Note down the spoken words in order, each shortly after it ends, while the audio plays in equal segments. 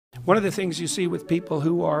One of the things you see with people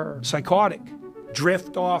who are psychotic,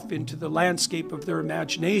 drift off into the landscape of their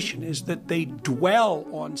imagination, is that they dwell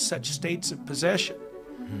on such states of possession.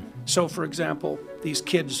 So, for example, these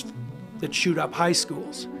kids that shoot up high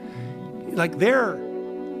schools, like they're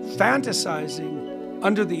fantasizing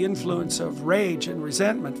under the influence of rage and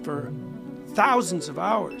resentment for thousands of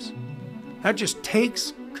hours. That just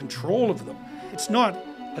takes control of them. It's not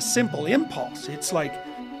a simple impulse. It's like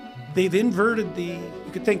they've inverted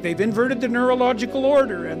you could think they've inverted the neurological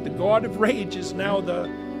order, and the god of rage is now the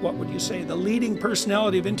leading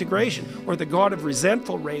personality of integration, or the god of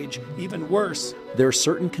resentful rage, even worse. There are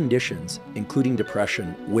certain conditions, including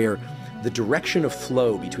depression, where the direction of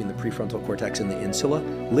flow between the prefrontal cortex and the insula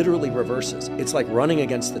literally reverses. It's like running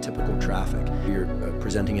against the typical traffic. You're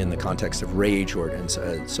presenting in the context of rage or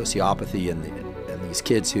sociopathy and these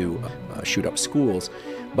kids who shoot up schools.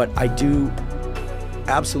 But I do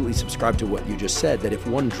absolutely subscribe to what you just said, that if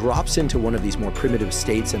one drops into one of these more primitive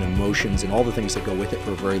states and emotions and all the things that go with it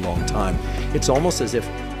for a very long time, it's almost as if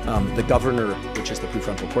the governor, which is the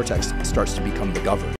prefrontal cortex, starts to become the governed.